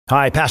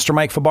Hi, Pastor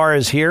Mike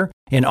Fabarez here.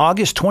 In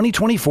August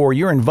 2024,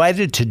 you're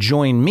invited to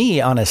join me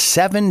on a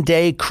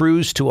 7-day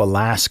cruise to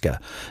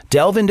Alaska.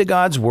 Delve into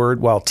God's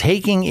Word while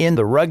taking in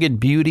the rugged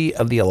beauty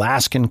of the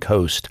Alaskan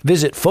coast.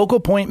 Visit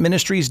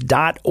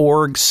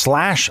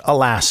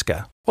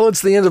focalpointministries.org/Alaska. Well,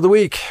 it's the end of the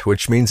week,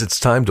 which means it's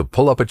time to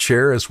pull up a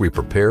chair as we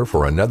prepare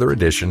for another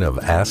edition of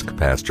Ask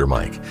Pastor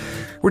Mike.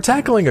 We're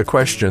tackling a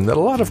question that a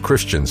lot of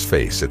Christians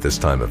face at this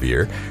time of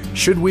year.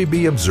 Should we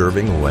be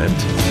observing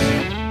Lent?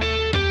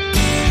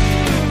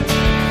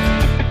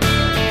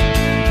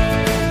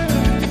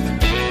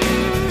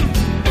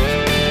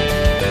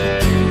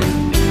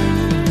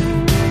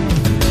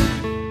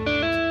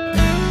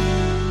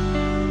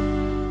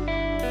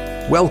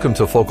 Welcome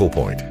to Focal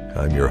Point.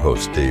 I'm your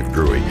host, Dave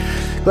Drury.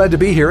 Glad to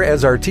be here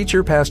as our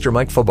teacher, Pastor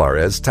Mike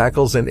Fabarez,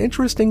 tackles an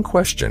interesting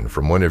question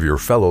from one of your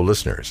fellow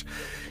listeners.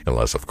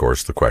 Unless, of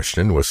course, the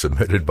question was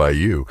submitted by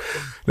you.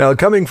 Now,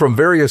 coming from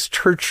various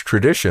church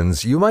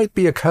traditions, you might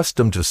be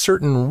accustomed to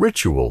certain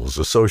rituals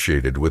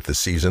associated with the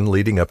season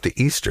leading up to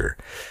Easter.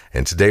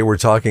 And today we're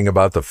talking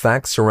about the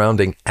facts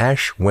surrounding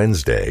Ash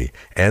Wednesday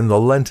and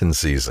the Lenten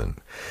season.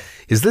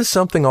 Is this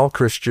something all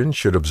Christians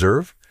should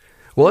observe?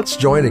 Well, let's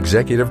join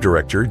Executive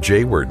Director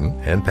Jay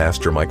Worden and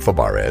Pastor Mike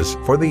Fabarez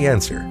for the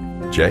answer.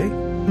 Jay?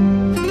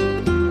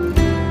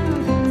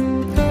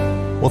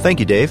 Well, thank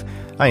you, Dave.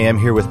 I am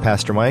here with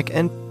Pastor Mike.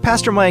 And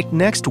Pastor Mike,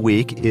 next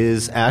week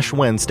is Ash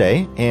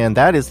Wednesday, and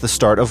that is the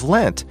start of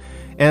Lent.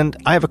 And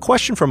I have a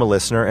question from a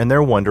listener, and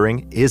they're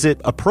wondering, is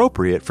it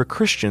appropriate for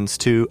Christians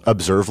to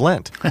observe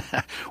Lent?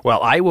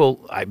 Well, I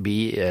will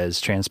be as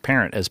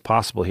transparent as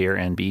possible here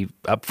and be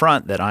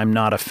upfront that I'm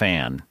not a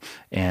fan.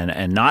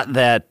 And not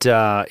that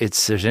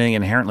there's anything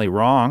inherently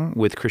wrong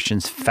with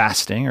Christians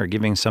fasting or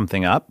giving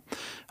something up.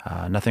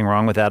 Nothing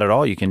wrong with that at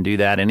all. You can do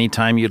that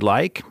anytime you'd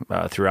like,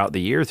 throughout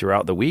the year,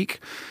 throughout the week.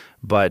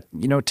 But,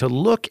 to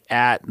look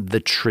at the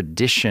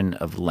tradition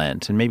of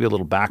Lent, and maybe a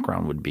little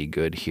background would be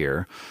good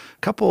here. A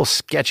couple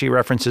sketchy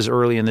references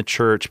early in the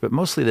church, but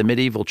mostly the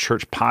medieval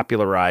church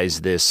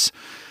popularized this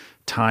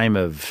time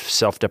of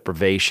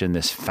self-deprivation,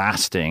 this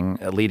fasting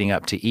leading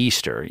up to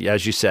Easter.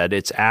 As you said,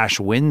 it's Ash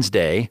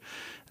Wednesday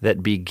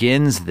that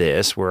begins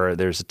this, where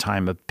there's a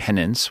time of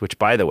penance, which,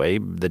 by the way,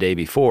 the day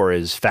before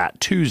is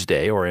Fat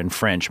Tuesday, or in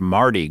French,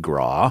 Mardi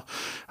Gras.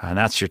 And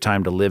that's your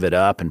time to live it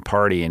up and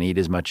party and eat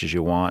as much as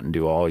you want and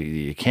do all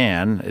you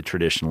can,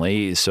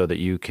 traditionally, so that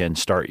you can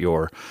start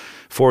your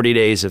 40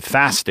 days of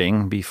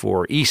fasting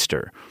before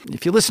Easter.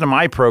 If you listen to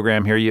my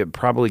program here, you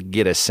probably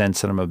get a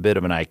sense that I'm a bit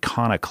of an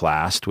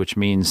iconoclast, which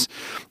means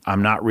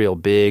I'm not real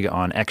big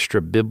on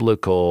extra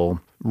biblical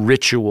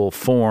ritual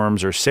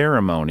forms or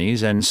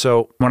ceremonies. And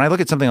so when I look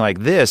at something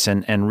like this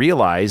and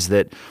realize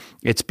that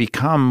it's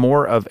become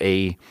more of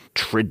a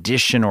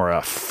tradition or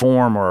a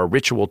form or a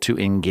ritual to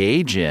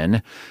engage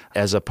in,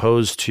 as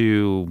opposed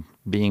to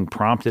being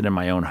prompted in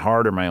my own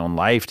heart or my own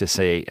life to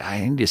say,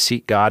 I need to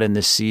seek God in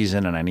this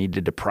season and I need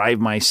to deprive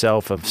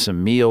myself of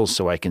some meals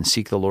so I can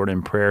seek the Lord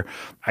in prayer.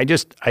 I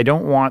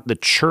don't want the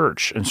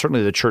church, and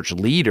certainly the church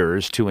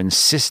leaders, to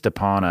insist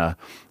upon a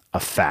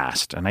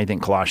fast. And I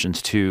think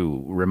Colossians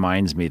 2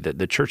 reminds me that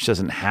the church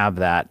doesn't have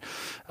that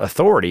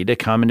authority to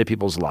come into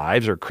people's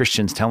lives, or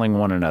Christians telling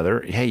one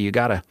another, hey, you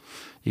gotta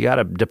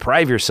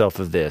deprive yourself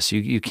of this.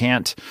 You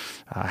can't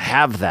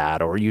have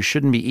that, or you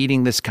shouldn't be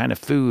eating this kind of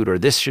food, or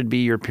this should be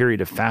your period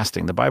of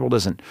fasting. The Bible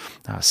doesn't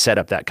set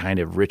up that kind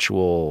of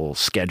ritual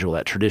schedule,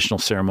 that traditional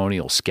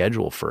ceremonial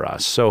schedule for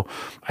us. So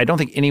I don't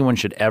think anyone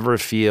should ever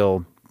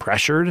feel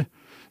pressured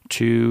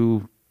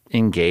to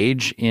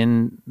engage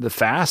in the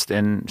fast.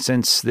 And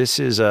since this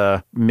is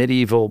a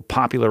medieval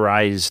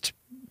popularized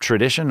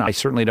tradition, I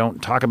certainly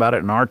don't talk about it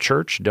in our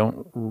church,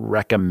 don't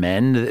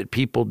recommend that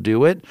people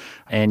do it.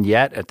 And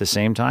yet, at the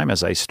same time,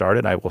 as I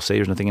started, I will say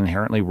there's nothing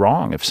inherently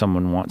wrong if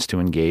someone wants to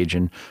engage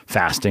in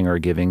fasting or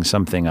giving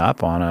something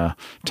up on a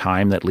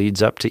time that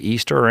leads up to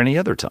Easter or any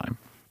other time.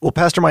 Well,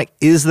 Pastor Mike,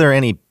 is there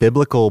any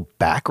biblical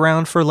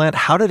background for Lent?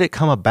 How did it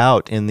come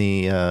about in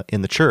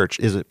the church?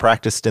 Is it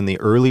practiced in the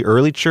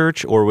early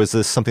church, or was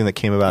this something that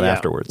came about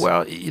afterwards?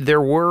 Well, there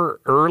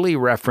were early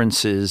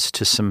references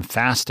to some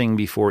fasting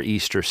before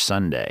Easter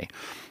Sunday.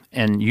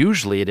 And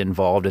usually it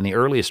involved, in the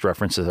earliest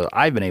references that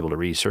I've been able to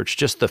research,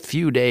 just a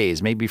few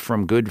days, maybe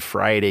from Good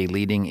Friday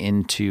leading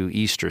into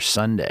Easter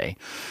Sunday.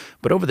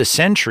 But over the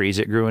centuries,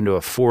 it grew into a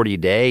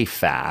 40-day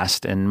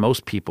fast, and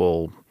most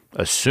people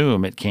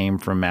assume it came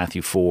from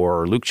Matthew 4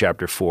 or Luke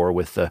chapter 4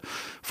 with the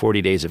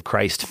 40 days of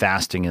Christ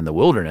fasting in the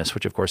wilderness,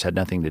 which of course had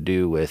nothing to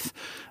do with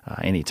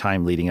any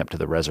time leading up to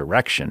the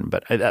resurrection.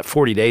 But that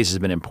 40 days has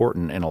been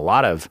important in a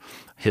lot of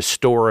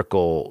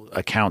historical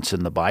accounts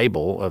in the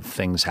Bible of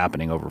things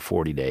happening over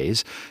 40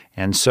 days.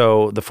 And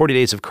so the 40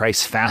 days of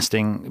Christ's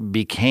fasting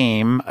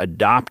became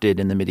adopted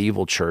in the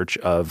medieval church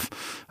of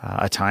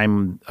a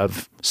time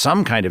of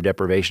some kind of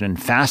deprivation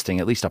and fasting,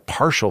 at least a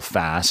partial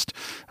fast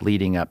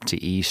leading up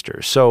to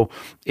Easter. So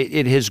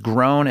it has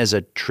grown as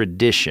a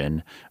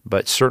tradition,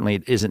 but certainly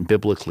it isn't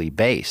biblically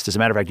based. As a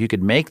matter of fact, you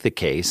could make the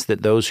case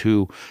that those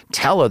who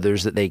tell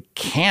others that they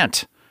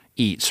can't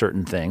eat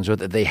certain things or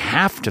that they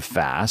have to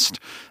fast,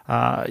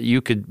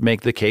 you could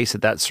make the case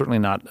that that's certainly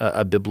not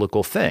a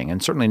biblical thing.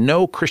 And certainly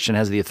no Christian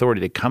has the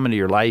authority to come into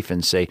your life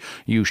and say,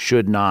 you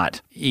should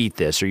not eat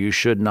this or you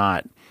should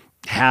not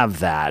have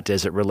that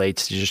as it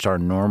relates to just our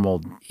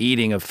normal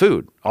eating of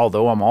food,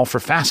 although I'm all for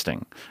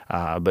fasting.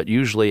 But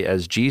usually,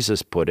 as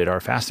Jesus put it,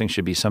 our fasting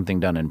should be something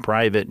done in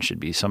private,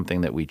 should be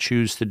something that we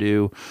choose to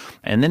do.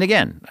 And then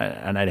again,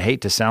 and I'd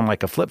hate to sound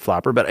like a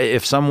flip-flopper, but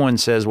if someone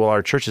says, well,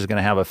 our church is going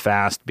to have a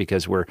fast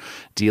because we're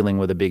dealing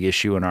with a big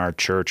issue in our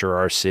church or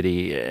our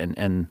city,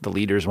 and the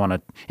leaders want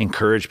to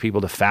encourage people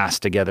to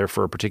fast together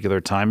for a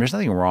particular time, there's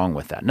nothing wrong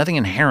with that, nothing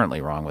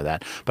inherently wrong with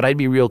that. But I'd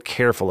be real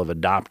careful of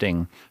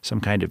adopting some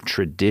kind of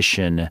tradition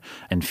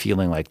and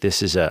feeling like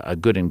this is a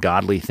good and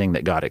godly thing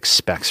that God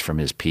expects from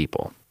his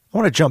people. I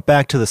want to jump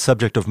back to the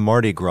subject of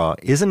Mardi Gras.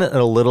 Isn't it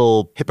a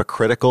little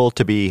hypocritical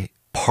to be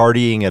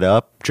partying it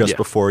up just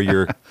before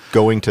you're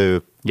going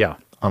to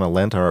on a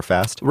Lent or a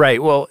fast?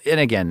 Right. Well,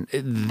 and again,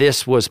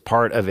 this was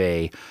part of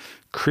a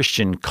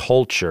Christian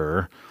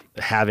culture,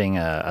 having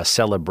a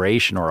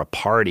celebration or a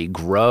party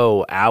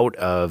grow out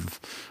of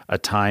a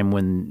time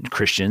when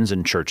Christians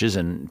and churches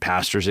and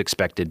pastors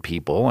expected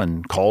people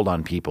and called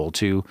on people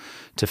to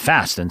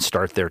fast and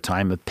start their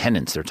time of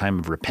penance, their time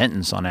of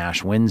repentance on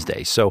Ash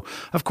Wednesday. So,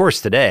 of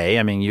course, today,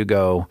 I mean, you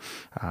go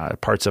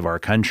parts of our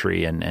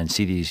country and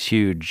see these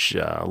huge,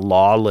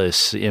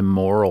 lawless,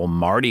 immoral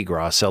Mardi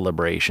Gras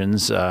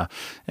celebrations. It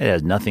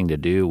has nothing to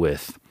do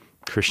with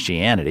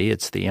Christianity.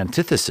 It's the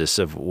antithesis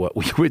of what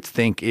we would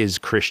think is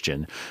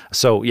Christian.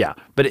 So,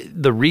 but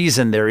the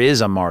reason there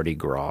is a Mardi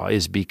Gras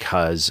is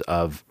because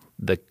of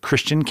the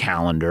Christian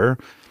calendar,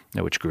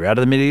 which grew out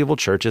of the medieval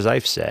church, as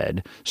I've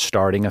said,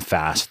 starting a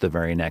fast the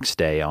very next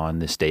day on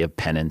this day of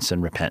penance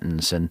and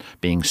repentance and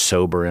being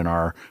sober in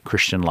our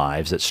Christian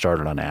lives that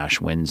started on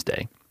Ash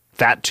Wednesday.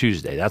 Fat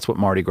Tuesday, that's what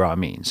Mardi Gras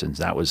means. And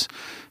that was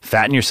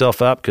fatten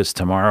yourself up because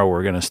tomorrow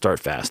we're going to start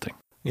fasting.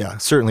 Yeah,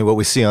 certainly what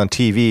we see on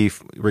TV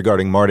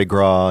regarding Mardi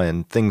Gras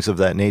and things of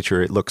that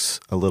nature, it looks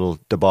a little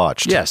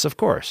debauched. Yes, of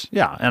course.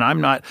 Yeah, and I'm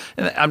not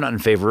in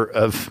favor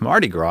of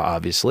Mardi Gras,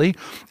 obviously.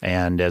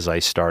 And as I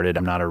started,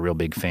 I'm not a real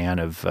big fan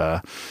of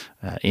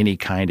any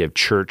kind of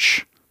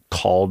church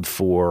called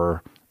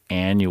for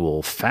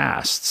annual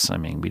fasts. I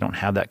mean, we don't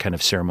have that kind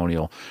of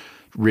ceremonial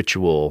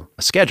ritual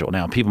schedule.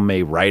 Now, people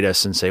may write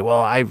us and say,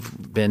 well,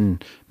 I've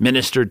been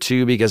ministered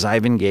to because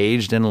I've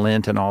engaged in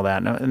Lent and all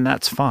that, and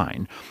that's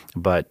fine.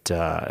 But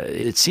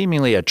it's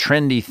seemingly a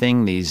trendy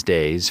thing these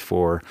days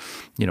for,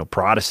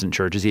 Protestant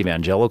churches,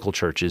 evangelical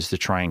churches, to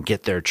try and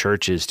get their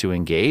churches to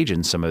engage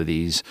in some of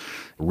these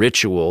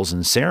rituals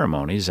and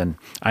ceremonies. And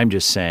I'm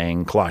just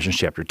saying Colossians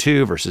chapter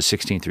 2, verses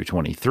 16 through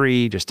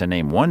 23, just to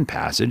name one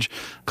passage,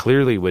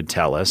 clearly would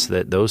tell us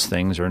that those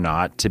things are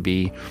not to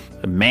be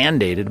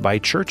mandated by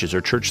churches or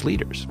church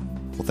leaders.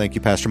 Well, thank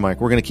you, Pastor Mike.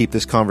 We're going to keep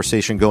this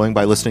conversation going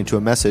by listening to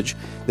a message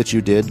that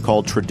you did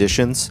called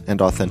Traditions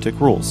and Authentic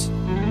Rules.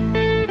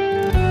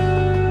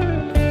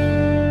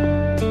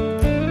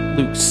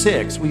 Luke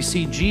 6, we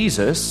see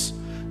Jesus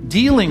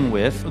dealing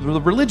with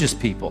the religious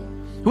people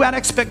who had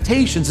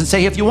expectations and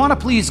say, if you want to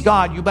please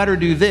God, you better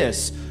do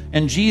this.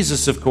 And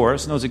Jesus, of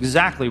course, knows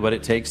exactly what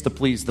it takes to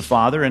please the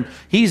Father, and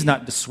he's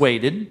not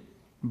dissuaded,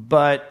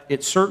 but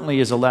it certainly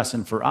is a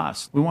lesson for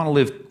us. We want to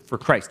live for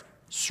Christ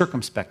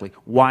circumspectly,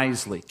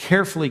 wisely,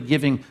 carefully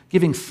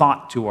giving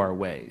thought to our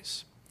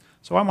ways.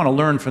 So I want to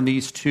learn from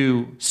these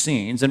two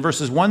scenes. In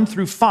verses 1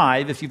 through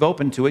 5, if you've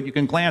opened to it, you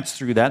can glance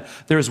through that.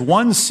 There's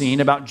one scene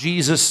about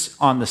Jesus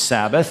on the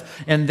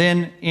Sabbath. And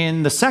then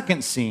in the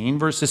second scene,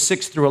 verses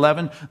 6 through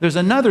 11, there's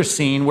another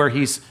scene where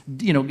he's,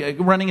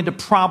 running into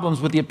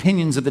problems with the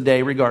opinions of the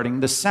day regarding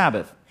the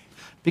Sabbath.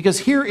 Because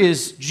here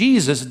is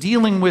Jesus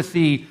dealing with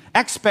the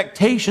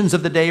expectations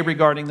of the day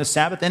regarding the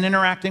Sabbath and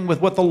interacting with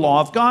what the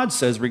law of God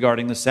says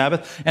regarding the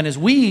Sabbath. And as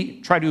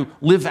we try to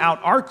live out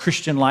our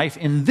Christian life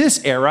in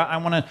this era, I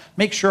want to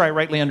make sure I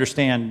rightly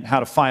understand how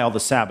to file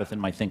the Sabbath in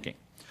my thinking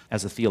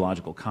as a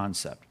theological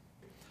concept.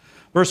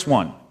 Verse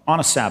 1, on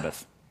a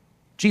Sabbath,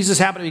 Jesus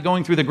happened to be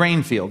going through the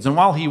grain fields, and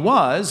while he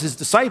was, his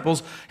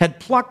disciples had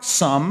plucked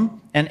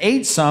some and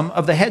ate some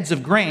of the heads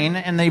of grain,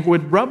 and they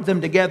would rub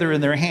them together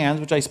in their hands,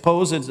 which I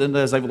suppose,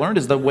 as I've learned,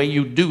 is the way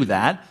you do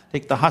that.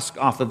 Take the husk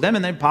off of them,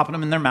 and they'd pop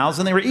them in their mouths,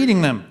 and they were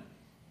eating them.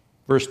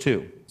 Verse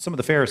 2, some of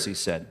the Pharisees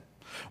said,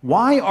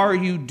 why are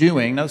you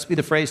doing, now this would be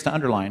the phrase to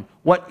underline,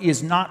 what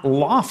is not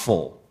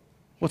lawful?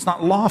 What's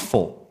not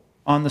lawful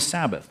on the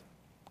Sabbath?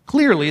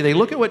 Clearly, they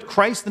look at what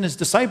Christ and his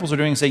disciples are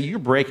doing and say, you're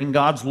breaking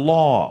God's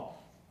law,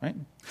 right?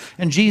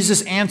 And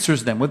Jesus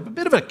answers them with a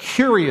bit of a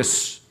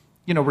curious,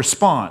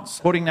 response.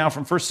 Quoting now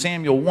from 1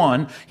 Samuel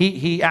 1,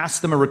 he asks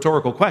them a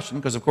rhetorical question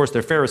because, of course,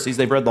 they're Pharisees.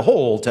 They've read the whole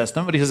Old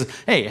Testament. But he says,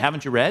 hey,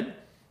 haven't you read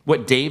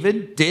what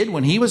David did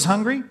when he was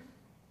hungry?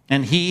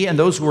 And he and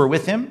those who were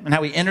with him, and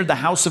how he entered the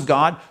house of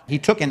God. He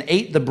took and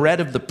ate the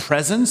bread of the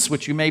presence,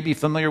 which you may be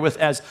familiar with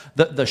as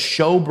the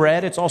show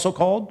bread, it's also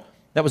called.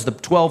 That was the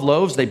 12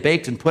 loaves they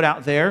baked and put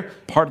out there,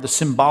 part of the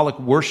symbolic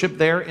worship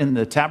there in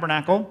the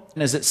tabernacle.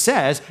 And as it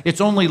says,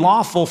 it's only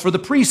lawful for the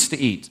priests to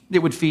eat. It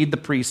would feed the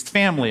priest's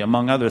family,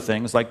 among other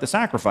things, like the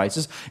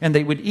sacrifices, and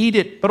they would eat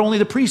it, but only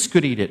the priests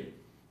could eat it.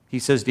 He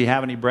says, do you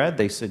have any bread?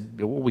 They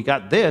said, well, we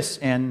got this,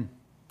 and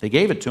they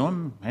gave it to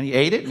him, and he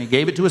ate it, and he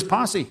gave it to his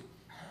posse.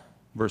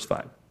 Verse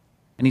 5.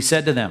 And he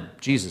said to them,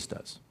 Jesus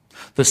does,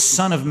 the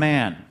Son of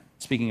Man,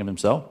 speaking of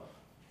himself,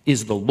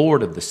 is the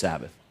Lord of the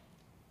Sabbath.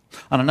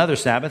 On another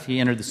Sabbath, he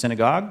entered the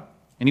synagogue,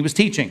 and he was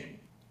teaching.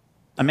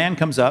 A man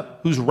comes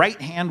up whose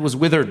right hand was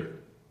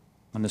withered.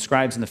 And the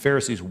scribes and the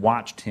Pharisees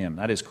watched him,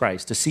 that is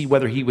Christ, to see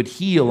whether he would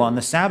heal on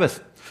the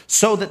Sabbath,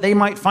 so that they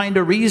might find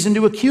a reason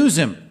to accuse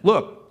him.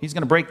 Look, he's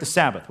going to break the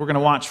Sabbath. We're going to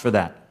watch for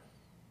that.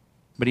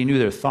 But he knew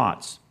their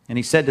thoughts. And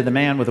he said to the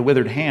man with a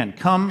withered hand,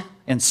 come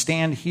and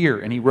stand here.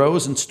 And he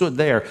rose and stood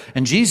there.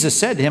 And Jesus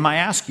said to him, I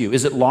ask you,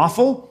 is it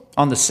lawful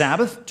on the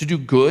Sabbath to do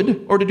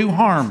good or to do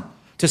harm,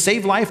 to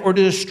save life or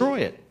to destroy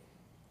it?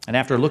 And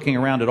after looking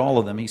around at all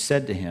of them, he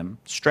said to him,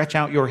 stretch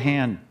out your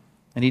hand.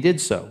 And he did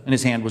so, and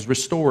his hand was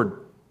restored.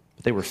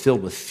 But they were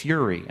filled with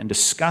fury and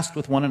discussed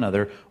with one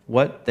another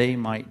what they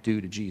might do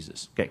to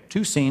Jesus. Okay,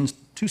 two scenes,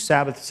 two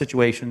Sabbath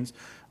situations.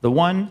 The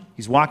one,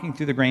 he's walking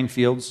through the grain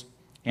fields,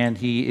 and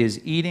he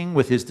is eating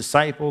with his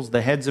disciples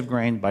the heads of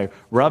grain by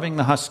rubbing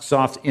the husks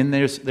off in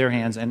their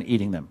hands and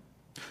eating them.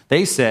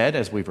 They said,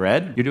 as we've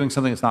read, you're doing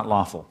something that's not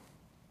lawful.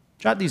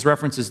 Jot these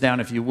references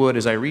down if you would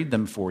as I read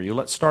them for you.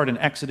 Let's start in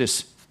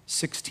Exodus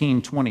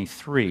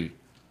 16:23.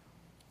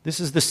 This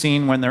is the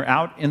scene when they're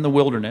out in the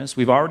wilderness.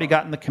 We've already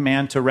gotten the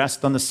command to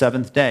rest on the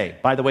seventh day.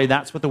 By the way,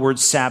 that's what the word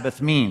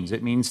Sabbath means.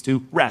 It means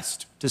to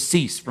rest, to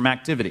cease from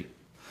activity.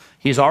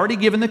 He's already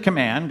given the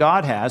command,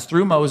 God has,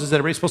 through Moses, that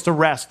everybody's supposed to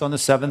rest on the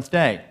seventh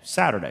day,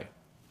 Saturday.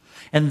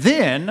 And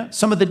then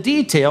some of the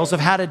details of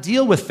how to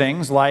deal with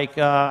things like,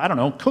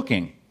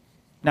 cooking.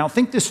 Now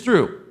think this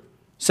through.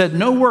 Said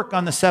no work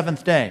on the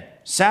seventh day.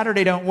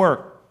 Saturday don't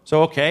work.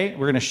 So, okay,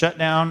 we're going to shut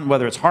down,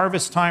 whether it's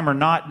harvest time or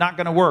not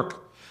going to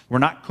work. We're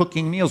not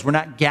cooking meals. We're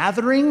not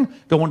gathering,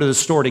 going to the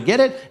store to get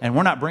it, and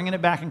we're not bringing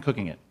it back and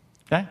cooking it.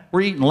 Okay?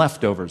 We're eating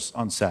leftovers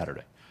on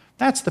Saturday.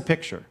 That's the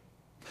picture.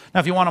 Now,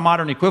 if you want a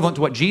modern equivalent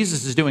to what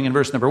Jesus is doing in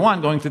verse number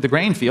 1, going through the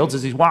grain fields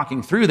as he's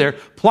walking through there,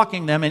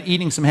 plucking them and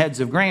eating some heads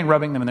of grain,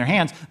 rubbing them in their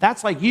hands,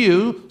 that's like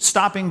you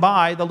stopping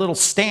by the little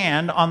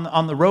stand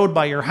on the road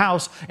by your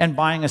house and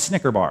buying a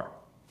Snicker bar.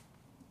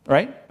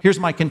 Right? Here's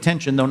my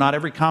contention, though not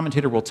every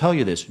commentator will tell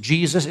you this.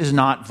 Jesus is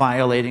not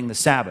violating the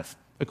Sabbath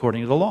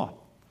according to the law.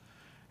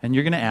 And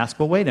you're going to ask,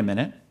 well, wait a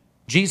minute.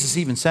 Jesus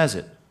even says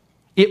it.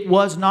 It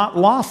was not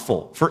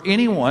lawful for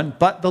anyone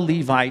but the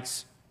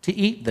Levites to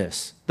eat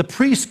this. The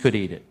priests could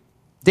eat it.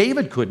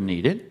 David couldn't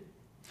eat it.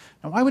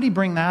 Now, why would he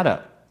bring that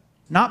up?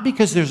 Not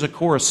because there's a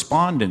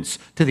correspondence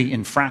to the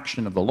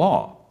infraction of the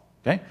law.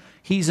 Okay?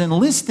 He's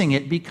enlisting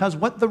it because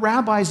what the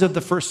rabbis of the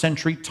first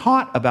century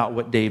taught about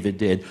what David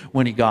did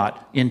when he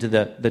got into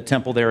the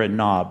temple there in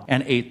Nob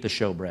and ate the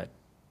showbread.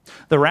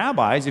 The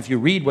rabbis, if you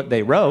read what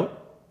they wrote,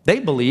 they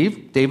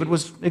believe David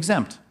was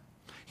exempt.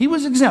 He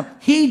was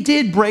exempt. He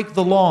did break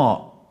the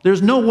law.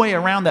 There's no way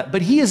around that.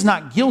 But he is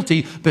not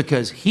guilty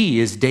because he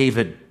is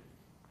David.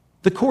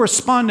 The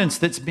correspondence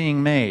that's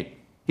being made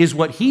is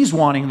what he's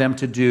wanting them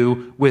to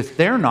do with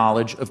their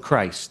knowledge of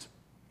Christ.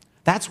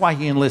 That's why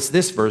he enlists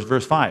this verse,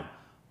 verse 5.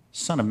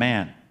 Son of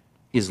Man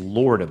is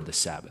Lord of the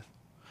Sabbath.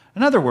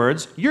 In other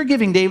words, you're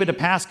giving David a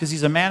pass because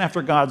he's a man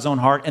after God's own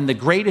heart and the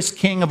greatest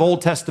king of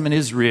Old Testament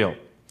Israel.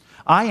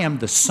 I am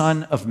the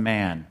Son of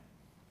Man.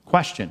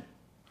 Question.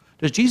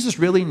 Does Jesus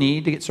really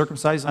need to get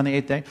circumcised on the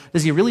eighth day?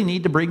 Does he really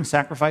need to bring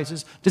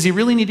sacrifices? Does he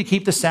really need to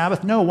keep the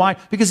Sabbath? No. Why?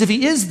 Because if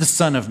he is the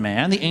Son of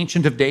Man, the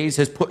Ancient of Days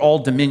has put all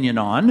dominion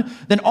on,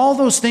 then all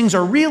those things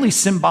are really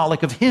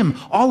symbolic of him.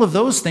 All of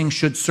those things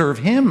should serve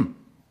him.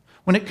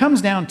 When it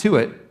comes down to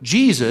it,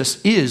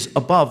 Jesus is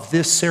above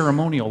this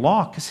ceremonial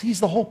law because he's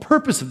the whole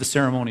purpose of the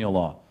ceremonial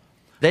law.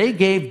 They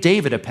gave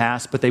David a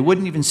pass, but they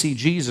wouldn't even see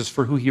Jesus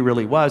for who he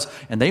really was,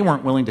 and they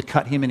weren't willing to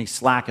cut him any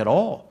slack at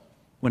all,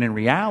 when in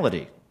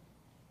reality,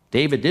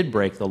 David did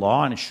break the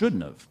law, and he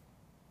shouldn't have.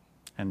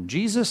 And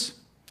Jesus,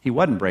 he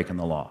wasn't breaking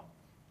the law,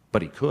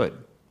 but he could,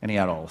 and he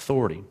had all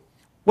authority.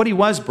 What he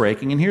was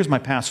breaking, and here's my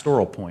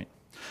pastoral point,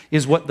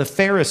 is what the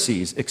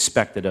Pharisees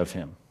expected of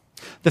him.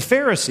 The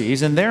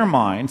Pharisees, in their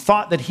mind,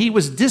 thought that he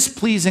was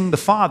displeasing the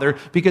Father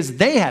because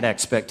they had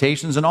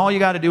expectations, and all you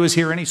got to do is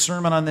hear any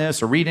sermon on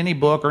this or read any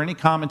book or any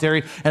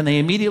commentary, and they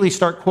immediately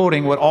start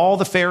quoting what all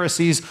the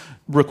Pharisees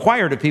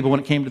required of people when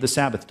it came to the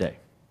Sabbath day.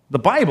 The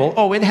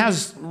Bible, it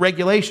has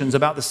regulations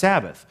about the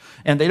Sabbath,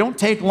 and they don't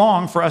take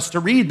long for us to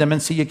read them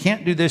and see you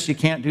can't do this, you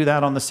can't do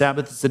that on the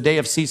Sabbath. It's the day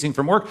of ceasing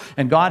from work,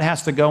 and God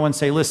has to go and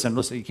say, listen,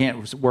 you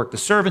can't work the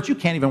servants, you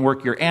can't even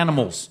work your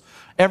animals.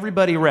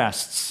 Everybody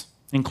rests.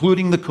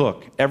 Including the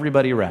cook,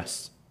 everybody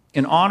rests.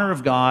 In honor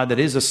of God, that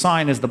is a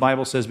sign, as the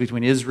Bible says,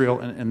 between Israel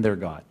and their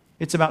God.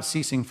 It's about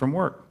ceasing from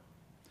work.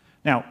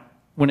 Now,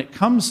 when it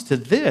comes to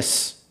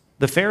this,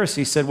 the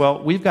Pharisees said,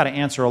 well, we've got to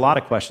answer a lot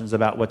of questions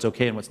about what's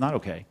okay and what's not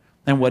okay,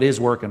 and what is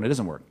work and what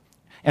isn't work.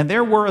 And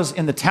there was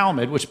in the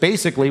Talmud, which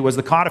basically was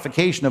the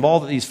codification of all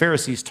that these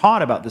Pharisees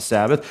taught about the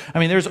Sabbath. I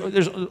mean, there's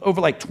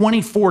over like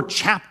 24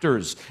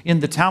 chapters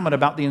in the Talmud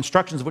about the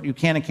instructions of what you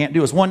can and can't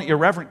do. As one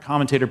irreverent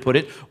commentator put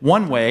it,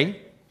 one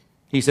way,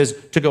 he says,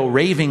 to go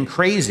raving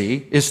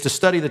crazy is to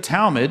study the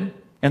Talmud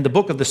and the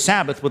book of the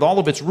Sabbath with all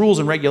of its rules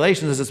and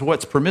regulations as to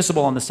what's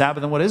permissible on the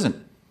Sabbath and what isn't.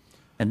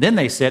 And then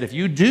they said, if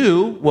you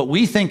do what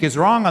we think is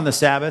wrong on the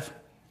Sabbath,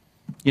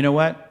 you know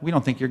what? We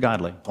don't think you're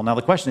godly. Well, now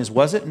the question is,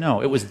 was it?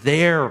 No, it was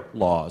their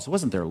laws. It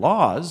wasn't their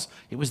laws.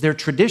 It was their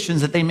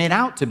traditions that they made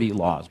out to be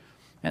laws.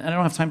 And I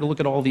don't have time to look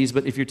at all these,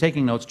 but if you're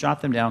taking notes,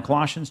 jot them down.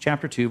 Colossians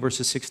chapter 2,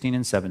 verses 16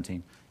 and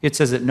 17. It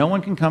says that no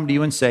one can come to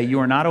you and say, you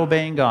are not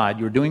obeying God,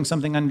 you're doing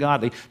something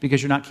ungodly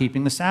because you're not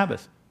keeping the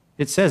Sabbath.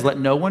 It says, let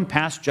no one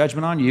pass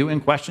judgment on you in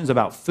questions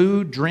about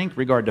food, drink,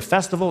 regard to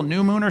festival,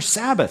 new moon, or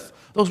Sabbath.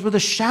 Those were the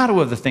shadow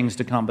of the things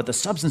to come, but the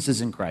substance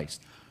is in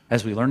Christ.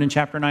 As we learned in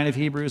chapter 9 of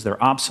Hebrews,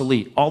 they're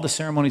obsolete. All the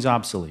ceremonies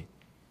obsolete.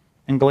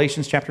 In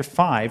Galatians chapter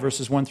 5,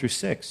 verses 1 through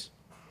 6,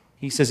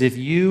 he says, if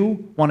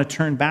you want to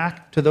turn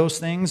back to those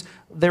things,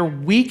 they're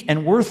weak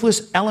and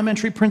worthless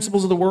elementary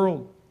principles of the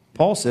world.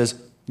 Paul says,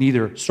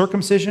 neither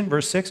circumcision,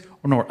 verse 6,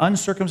 nor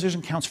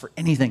uncircumcision counts for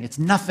anything. It's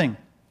nothing.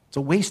 It's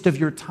a waste of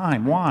your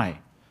time. Why?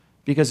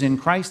 Because in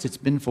Christ it's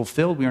been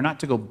fulfilled. We are not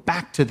to go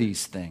back to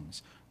these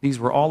things. These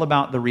were all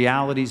about the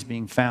realities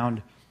being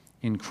found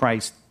in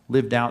Christ,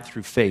 lived out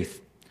through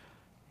faith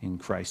in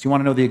Christ. You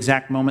want to know the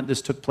exact moment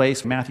this took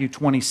place? Matthew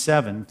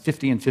 27,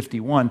 50 and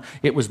 51.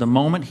 It was the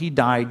moment he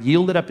died,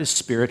 yielded up his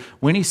spirit,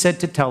 when he said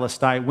to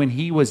Telestai, when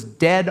he was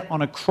dead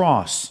on a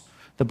cross,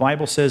 the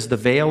Bible says the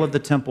veil of the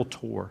temple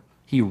tore.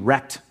 He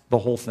wrecked the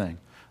whole thing.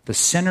 The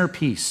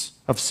centerpiece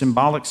of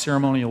symbolic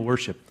ceremonial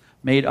worship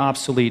made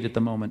obsolete at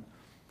the moment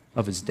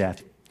of his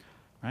death.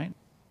 Right?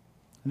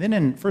 And then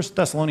in 1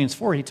 Thessalonians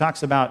 4, he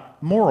talks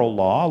about moral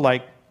law,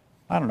 like,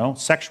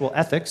 sexual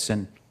ethics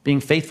and being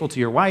faithful to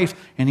your wife.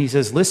 And he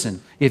says,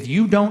 listen, if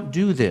you don't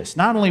do this,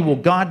 not only will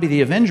God be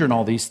the avenger in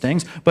all these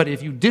things, but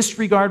if you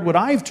disregard what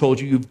I've told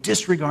you, you've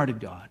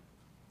disregarded God.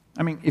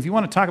 I mean, if you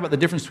want to talk about the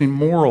difference between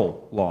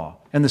moral law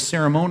and the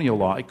ceremonial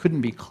law, it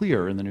couldn't be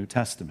clearer in the New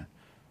Testament.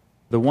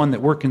 The one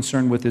that we're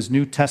concerned with is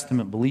New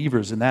Testament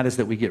believers, and that is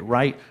that we get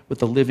right with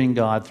the living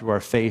God through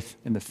our faith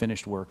in the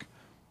finished work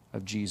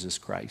of Jesus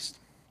Christ.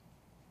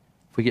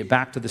 If we get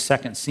back to the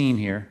second scene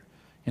here,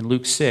 in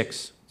Luke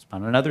 6,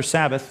 on another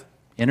Sabbath,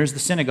 enters the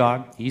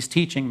synagogue. He's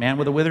teaching. Man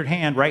with a withered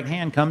hand, right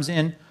hand, comes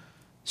in.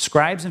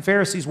 Scribes and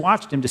Pharisees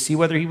watched him to see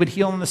whether he would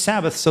heal on the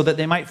Sabbath so that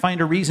they might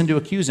find a reason to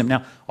accuse him.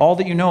 Now, all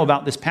that you know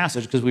about this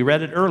passage, because we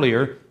read it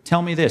earlier,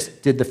 tell me this.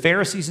 Did the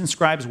Pharisees and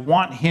scribes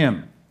want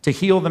him to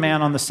heal the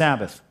man on the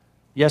Sabbath?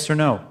 Yes or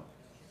no?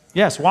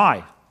 Yes.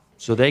 Why?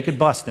 So they could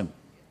bust him.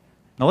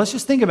 Now, let's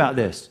just think about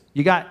this.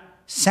 You got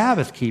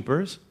Sabbath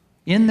keepers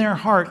in their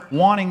heart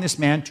wanting this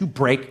man to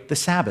break the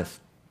Sabbath.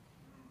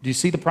 Do you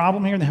see the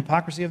problem here, the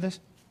hypocrisy of this?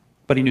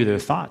 But he knew their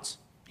thoughts.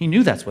 He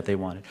knew that's what they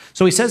wanted.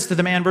 So he says to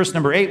the man, verse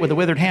number 8, with a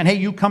withered hand, hey,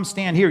 you come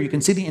stand here. You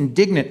can see the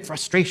indignant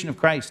frustration of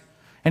Christ.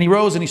 And he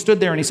rose and he stood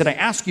there and he said, I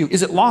ask you,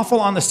 is it lawful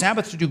on the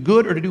Sabbath to do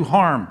good or to do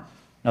harm?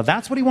 Now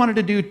that's what he wanted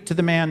to do to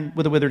the man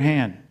with a withered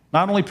hand.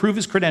 Not only prove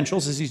his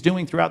credentials, as he's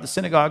doing throughout the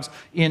synagogues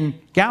in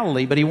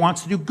Galilee, but he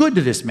wants to do good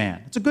to this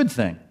man. It's a good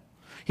thing.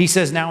 He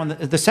says now in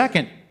the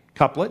second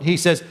couplet, he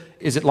says,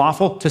 is it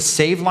lawful to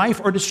save life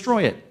or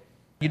destroy it?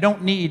 You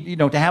don't need,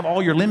 to have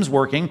all your limbs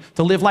working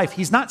to live life.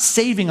 He's not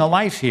saving a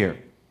life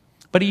here.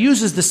 But he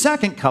uses the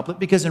second couplet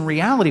because in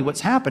reality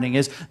what's happening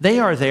is they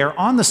are there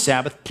on the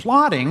Sabbath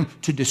plotting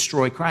to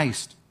destroy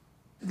Christ.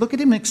 Look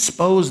at him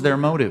expose their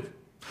motive.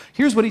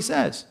 Here's what he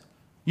says.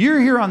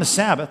 You're here on the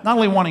Sabbath, not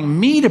only wanting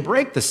me to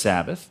break the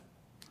Sabbath,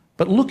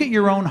 but look at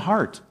your own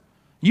heart.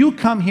 You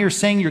come here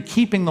saying you're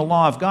keeping the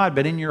law of God,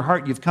 but in your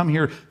heart you've come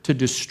here to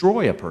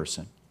destroy a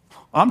person.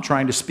 I'm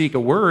trying to speak a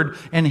word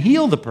and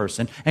heal the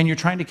person, and you're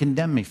trying to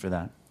condemn me for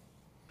that.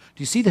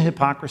 Do you see the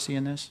hypocrisy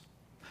in this?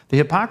 The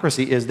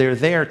hypocrisy is they're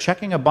there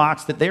checking a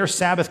box that they're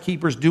Sabbath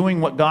keepers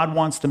doing what God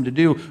wants them to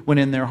do, when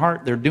in their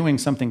heart they're doing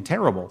something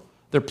terrible.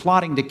 They're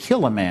plotting to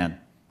kill a man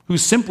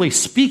who's simply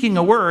speaking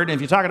a word. And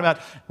if you're talking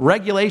about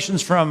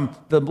regulations from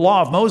the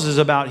law of Moses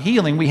about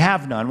healing, we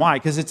have none. Why?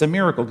 Because it's a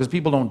miracle, because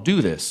people don't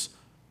do this.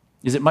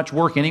 Is it much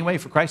work anyway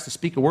for Christ to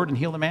speak a word and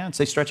heal the man?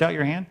 Say, stretch out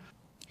your hand?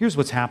 Here's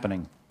what's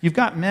happening. You've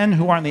got men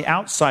who on the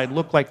outside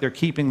look like they're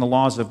keeping the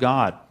laws of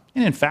God.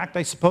 And in fact,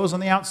 I suppose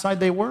on the outside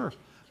they were,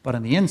 but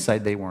on the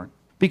inside they weren't.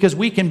 Because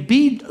we can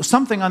be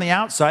something on the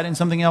outside and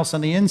something else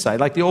on the inside.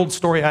 Like the old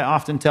story I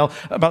often tell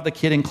about the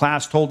kid in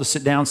class told to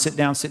sit down, sit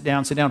down, sit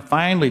down, sit down.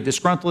 Finally,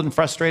 disgruntled and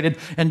frustrated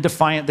and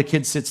defiant, the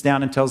kid sits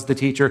down and tells the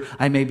teacher,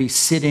 I may be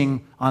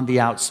sitting on the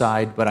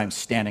outside, but I'm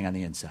standing on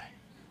the inside.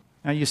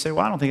 Now you say,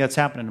 well, I don't think that's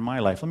happening in my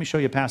life. Let me show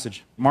you a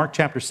passage. Mark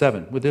chapter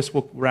 7. With this,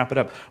 we'll wrap it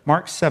up.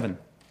 Mark 7.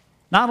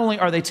 Not only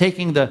are they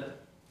taking the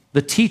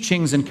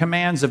teachings and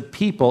commands of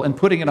people and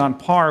putting it on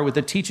par with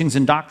the teachings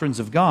and doctrines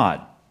of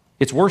God,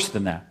 it's worse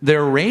than that.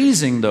 They're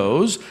raising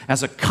those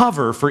as a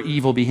cover for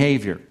evil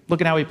behavior. Look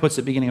at how he puts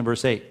it beginning in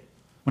verse 8.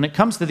 When it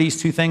comes to these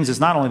two things,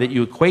 it's not only that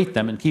you equate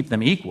them and keep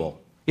them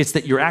equal, It's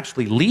that you're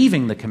actually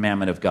leaving the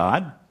commandment of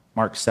God,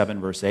 Mark 7,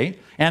 verse 8,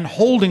 and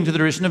holding to the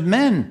tradition of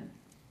men.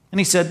 And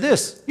he said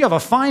this, you have a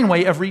fine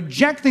way of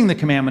rejecting the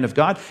commandment of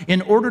God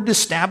in order to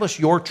establish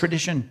your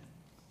tradition.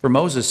 For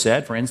Moses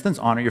said, for instance,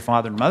 honor your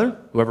father and mother.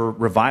 Whoever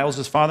reviles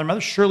his father and mother,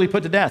 surely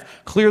put to death.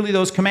 Clearly,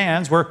 those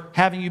commands were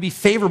having you be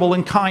favorable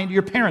and kind to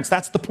your parents.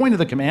 That's the point of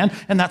the command,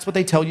 and that's what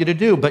they tell you to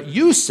do. But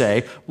you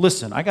say,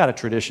 listen, I got a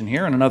tradition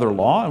here and another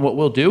law, and what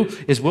we'll do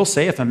is we'll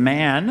say if a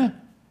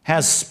man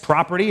has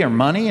property or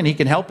money and he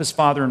can help his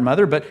father and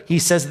mother, but he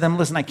says to them,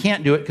 listen, I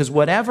can't do it because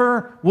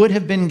whatever would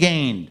have been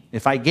gained,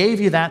 if I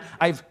gave you that,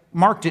 I've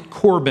marked it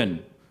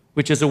Corban,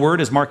 which is a word,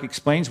 as Mark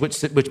explains,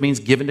 which means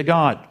given to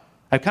God.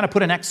 I've kind of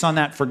put an X on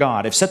that for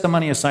God. I've set the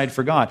money aside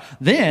for God.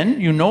 Then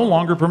you no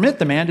longer permit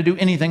the man to do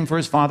anything for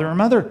his father or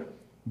mother,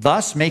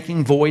 thus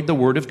making void the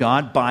word of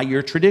God by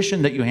your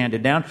tradition that you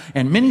handed down,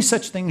 and many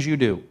such things you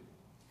do.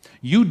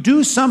 You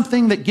do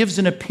something that gives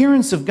an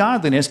appearance of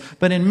godliness,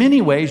 but in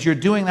many ways you're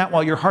doing that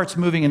while your heart's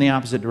moving in the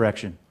opposite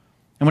direction.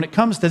 And when it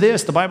comes to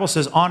this, the Bible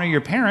says honor your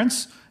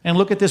parents, and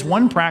look at this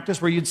one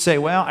practice where you'd say,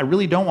 well, I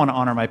really don't want to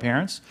honor my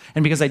parents.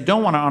 And because I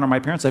don't want to honor my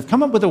parents, I've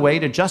come up with a way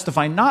to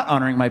justify not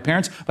honoring my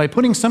parents by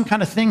putting some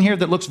kind of thing here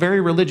that looks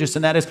very religious,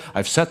 and that is,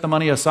 I've set the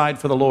money aside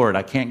for the Lord.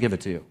 I can't give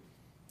it to you.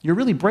 You're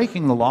really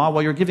breaking the law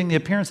while you're giving the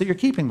appearance that you're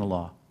keeping the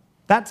law.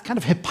 That's kind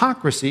of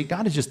hypocrisy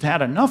God has just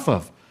had enough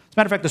of. As a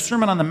matter of fact, the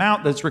Sermon on the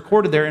Mount that's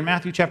recorded there in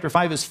Matthew chapter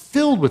 5 is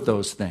filled with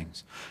those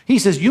things. He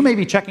says, you may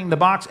be checking the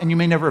box and you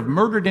may never have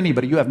murdered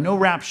anybody. You have no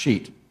rap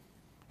sheet.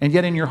 And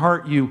yet in your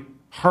heart, you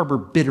harbor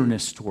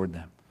bitterness toward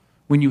them.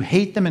 When you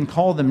hate them and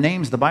call them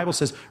names, the Bible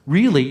says,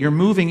 really, you're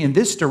moving in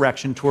this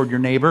direction toward your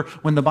neighbor,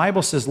 when the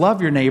Bible says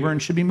love your neighbor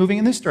and should be moving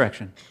in this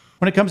direction.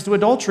 When it comes to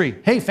adultery,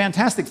 hey,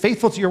 fantastic,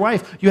 faithful to your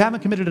wife, you haven't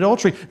committed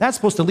adultery. That's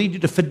supposed to lead you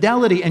to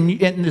fidelity and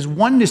there's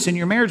oneness in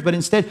your marriage, but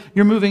instead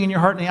you're moving in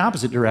your heart in the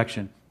opposite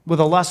direction with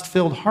a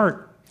lust-filled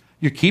heart.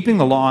 You're keeping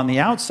the law on the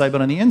outside,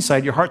 but on the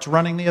inside, your heart's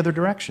running the other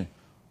direction.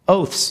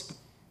 Oaths.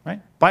 Right?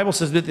 Bible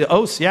says that the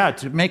oaths,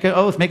 to make an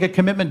oath, make a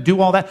commitment,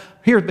 do all that.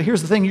 But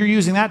here's the thing, you're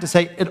using that to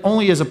say it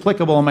only is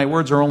applicable and my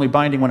words are only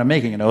binding when I'm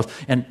making an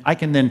oath, and I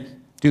can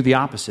then do the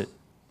opposite.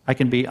 I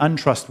can be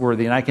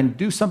untrustworthy and I can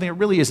do something that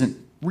really isn't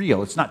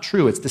real. It's not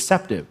true. It's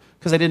deceptive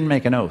because I didn't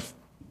make an oath.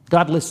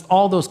 God lists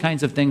all those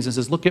kinds of things and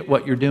says, look at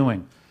what you're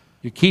doing.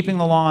 You're keeping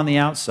the law on the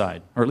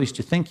outside, or at least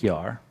you think you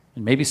are,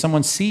 and maybe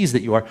someone sees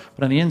that you are,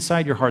 but on the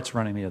inside, your heart's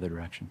running the other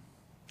direction.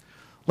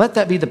 Let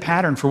that be the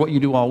pattern for what you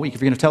do all week.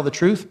 If you're going to tell the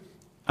truth,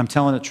 I'm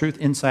telling the truth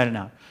inside and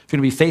out. If you're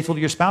going to be faithful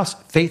to your spouse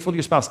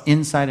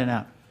inside and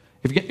out.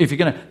 If you're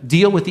going to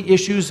deal with the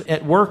issues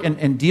at work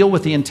and deal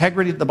with the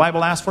integrity that the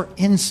Bible asks for,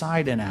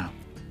 inside and out.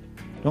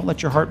 Don't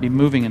let your heart be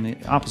moving in the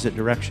opposite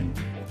direction.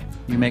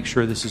 You make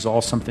sure this is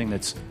all something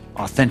that's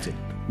authentic,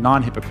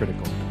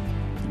 non-hypocritical,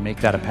 and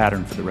make that a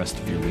pattern for the rest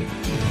of your week.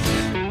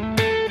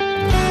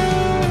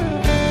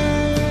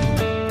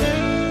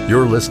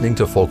 You're listening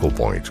to Focal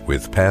Point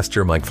with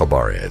Pastor Mike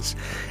Fabarez,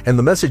 and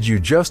the message you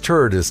just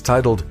heard is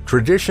titled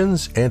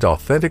Traditions and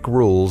Authentic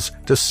Rules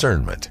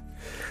Discernment.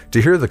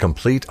 To hear the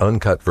complete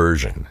uncut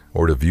version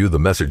or to view the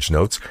message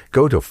notes,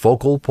 go to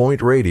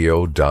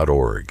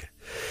focalpointradio.org.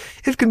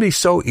 It can be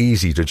so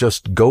easy to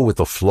just go with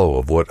the flow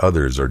of what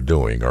others are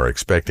doing or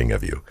expecting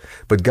of you,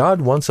 but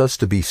God wants us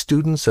to be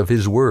students of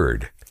His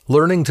Word,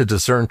 learning to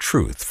discern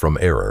truth from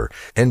error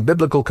and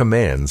biblical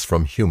commands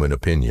from human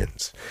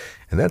opinions.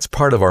 And that's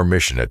part of our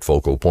mission at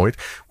Focal Point.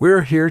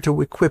 We're here to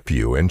equip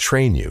you and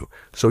train you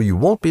so you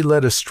won't be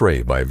led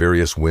astray by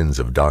various winds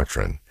of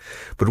doctrine.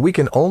 But we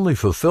can only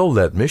fulfill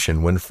that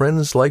mission when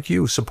friends like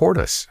you support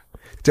us.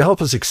 To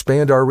help us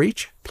expand our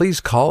reach,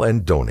 please call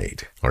and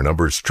donate. Our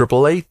number is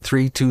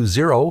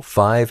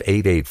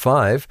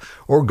 888-320-5885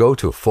 or go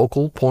to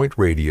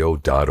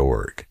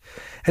focalpointradio.org.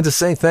 And to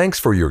say thanks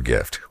for your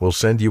gift, we'll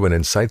send you an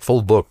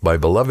insightful book by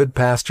beloved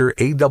pastor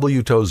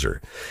A.W.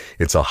 Tozer.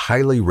 It's a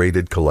highly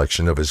rated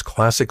collection of his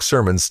classic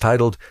sermons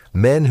titled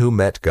Men Who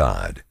Met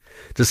God.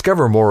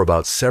 Discover more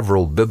about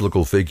several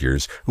biblical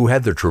figures who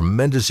had the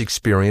tremendous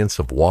experience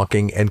of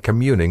walking and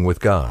communing with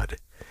God.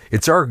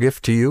 It's our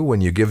gift to you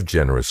when you give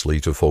generously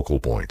to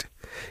Focal Point.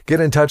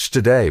 Get in touch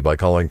today by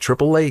calling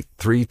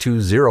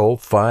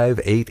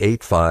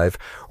 888-320-5885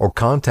 or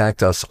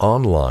contact us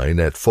online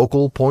at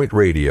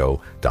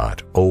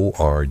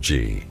focalpointradio.org.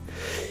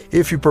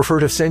 If you prefer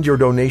to send your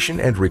donation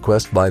and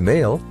request by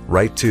mail,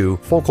 write to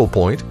Focal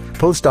Point,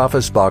 Post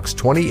Office Box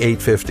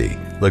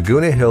 2850,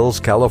 Laguna Hills,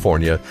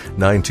 California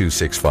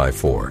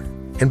 92654.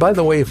 And by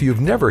the way, if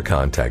you've never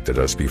contacted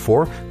us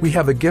before, we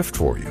have a gift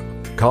for you.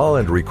 Call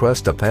and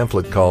request a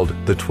pamphlet called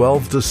The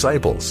 12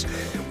 Disciples.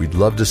 We'd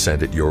love to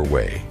send it your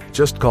way.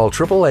 Just call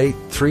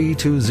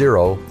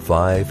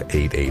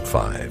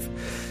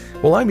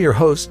 888-320-5885. Well, I'm your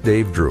host,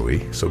 Dave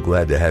Drury, so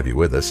glad to have you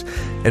with us.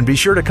 And be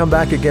sure to come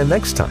back again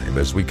next time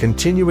as we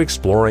continue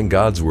exploring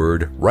God's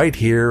Word right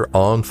here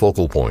on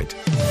Focal Point.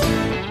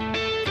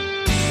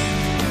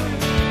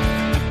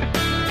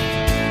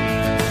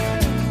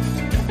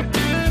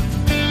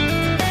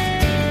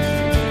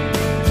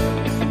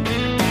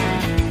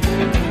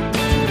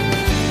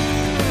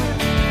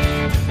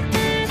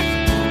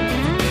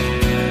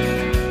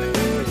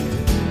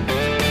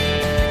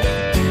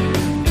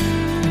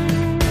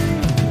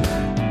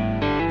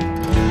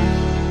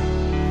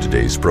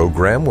 Today's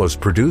program was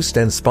produced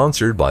and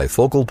sponsored by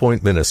Focal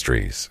Point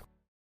Ministries.